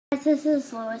This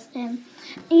is Lois, and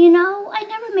I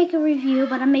never make a review,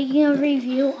 but I'm making a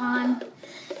review on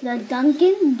the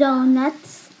Dunkin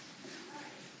Donuts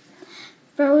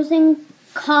Frozen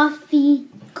Coffee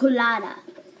Coolata.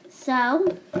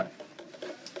 So,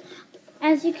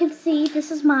 as you can see,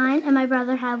 this is mine, and my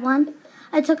brother had one.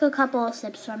 I took a couple of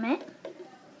sips from it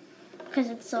because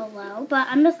it's so low, but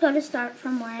I'm just going to start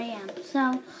from where I am.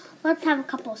 So, let's have a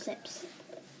couple of sips.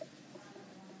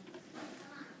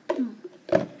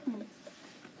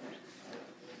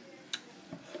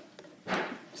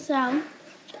 So,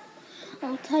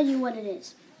 I'll tell you what it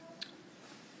is.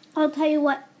 I'll tell you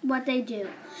what they do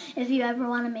if you ever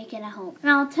want to make it at home.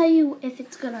 And I'll tell you if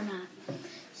it's good or not.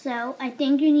 So, I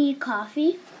think you need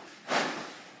coffee.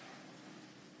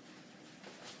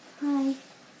 Hi.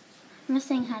 I'm just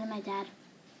saying hi to my dad.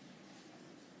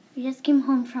 We just came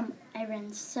home from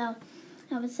errands. So,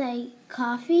 I would say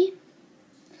coffee.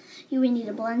 You would need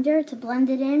a blender to blend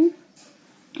it in.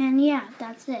 And yeah,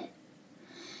 that's it.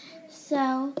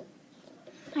 So,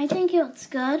 I think it's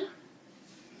good.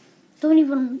 Don't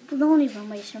even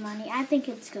waste your money. I think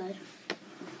it's good.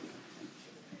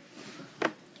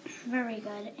 Very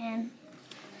good. And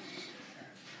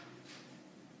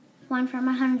 1 from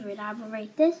 100. I will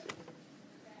rate this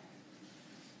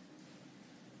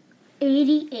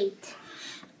 88.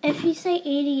 If you say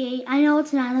 88, I know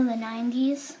it's not in the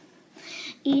 90s.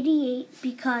 88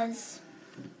 because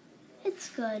it's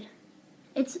good.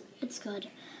 It's good.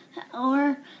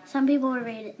 Or some people will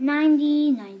rate it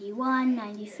 90, 91,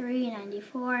 93,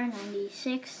 94,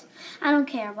 96. I don't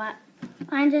care, but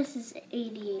mine just is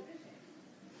 88.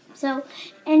 So,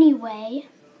 anyway,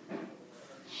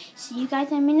 see you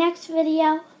guys in my next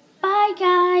video. Bye,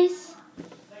 guys.